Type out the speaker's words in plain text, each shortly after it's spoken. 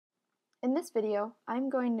In this video,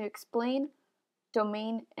 I'm going to explain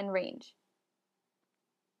domain and range.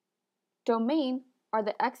 Domain are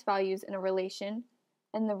the x values in a relation,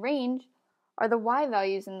 and the range are the y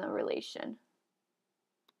values in the relation.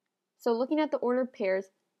 So looking at the ordered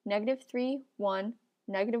pairs, -3, 1,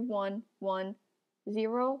 -1, 1,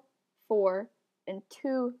 0, 4, and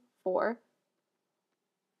 2, 4,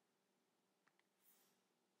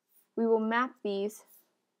 we will map these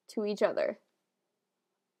to each other.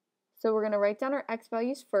 So we're going to write down our x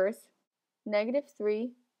values first,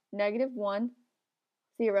 -3, -1,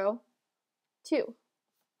 0, 2.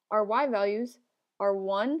 Our y values are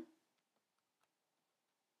 1,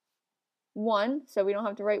 1, so we don't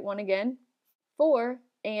have to write 1 again, 4,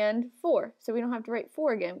 and 4, so we don't have to write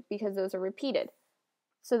 4 again because those are repeated.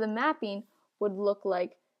 So the mapping would look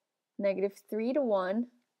like -3 to 1,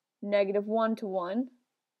 -1 to 1,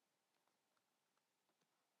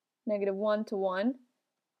 -1 to 1,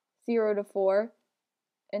 0 to 4,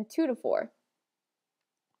 and 2 to 4.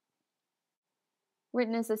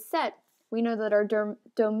 Written as a set, we know that our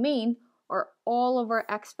domain are all of our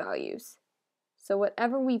x values. So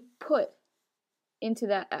whatever we put into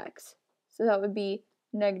that x. So that would be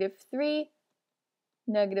 -3,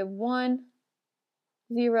 -1,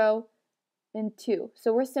 0, and 2.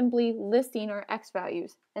 So we're simply listing our x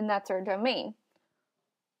values, and that's our domain.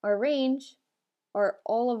 Our range are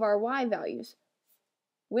all of our y values,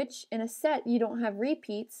 which in a set you don't have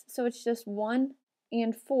repeats, so it's just 1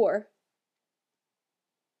 and 4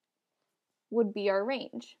 would be our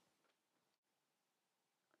range.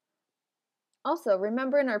 Also,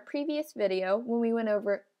 remember in our previous video when we went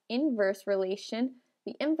over inverse relation,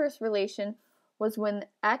 the inverse relation was when the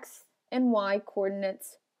x and y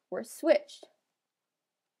coordinates were switched.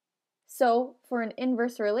 So for an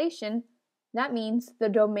inverse relation, that means the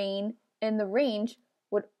domain and the range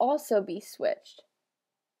would also be switched.